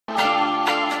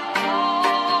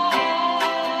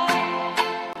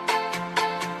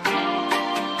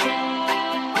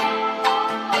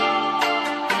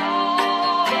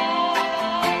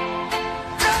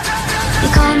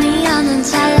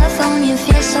you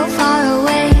feel so far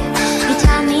away. You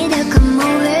tell me to come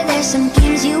over, there's some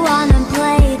games you wanna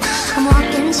play. I'm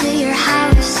walking to your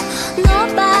house,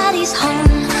 nobody's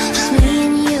home, just me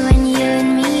and you and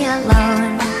me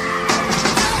alone.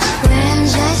 We're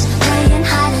just playing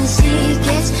hide and seek,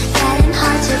 it's getting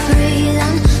hard to breathe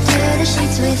under the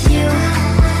sheets with you.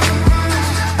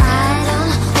 I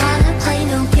don't wanna play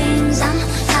no games, I'm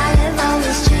tired of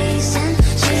always chasing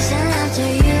after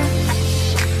you.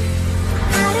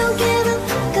 I don't give a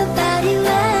fuck about you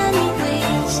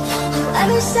anyways.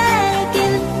 Whoever said I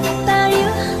give a fuck about you?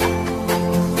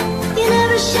 You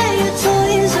never share your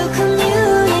toys or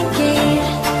communicate.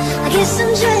 I guess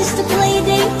I'm just a play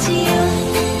date to you.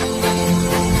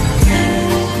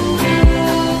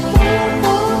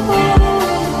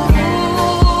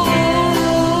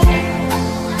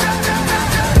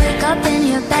 Wake up in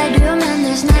your bedroom and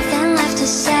there's nothing left to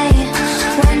say.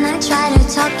 When I try to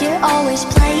talk, you're always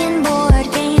playing board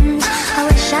games. I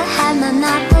wish I had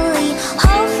Monopoly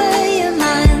over your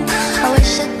mind. I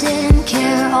wish I didn't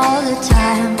care all the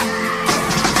time.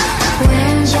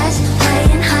 We're just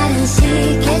playing hide and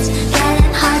seek, it's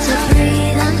getting hard to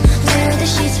breathe under the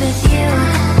sheets with you.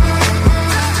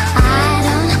 I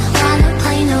don't wanna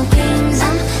play no games,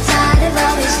 I'm tired of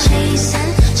always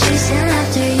chasing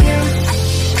after you.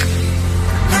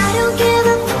 I don't give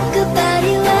a fuck about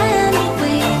you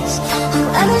anyways.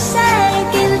 Whoever said I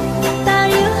give a fuck about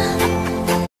you?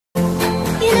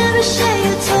 You never share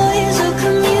your toys or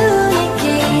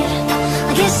communicate.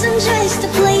 I guess I'm just a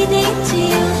play date to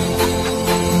you.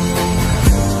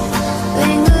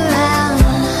 Ring around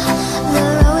the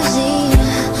rosy,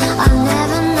 I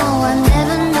never know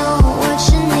what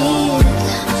you need.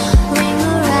 Ring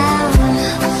around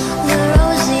the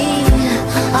rosy,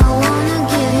 I wanna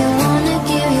give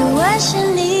you what you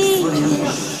need.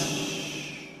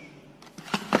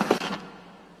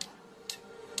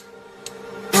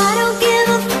 I don't give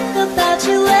a fuck about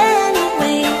you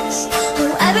anyways.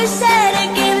 Whoever said I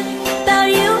give a fuck about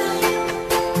you?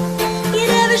 You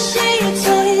never share your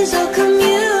toys or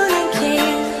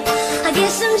communicate. I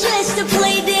guess I'm just a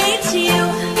play date to you.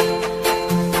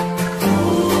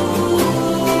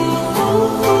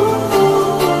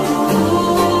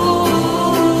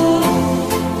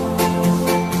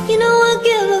 You know I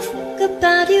give a fuck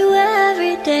about you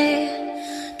every day.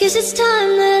 Guess it's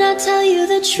time that I tell you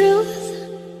the truth.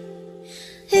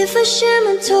 If I share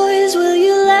my toys, will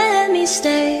you let me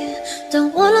stay?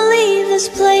 Don't wanna leave this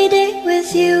play date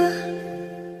with you.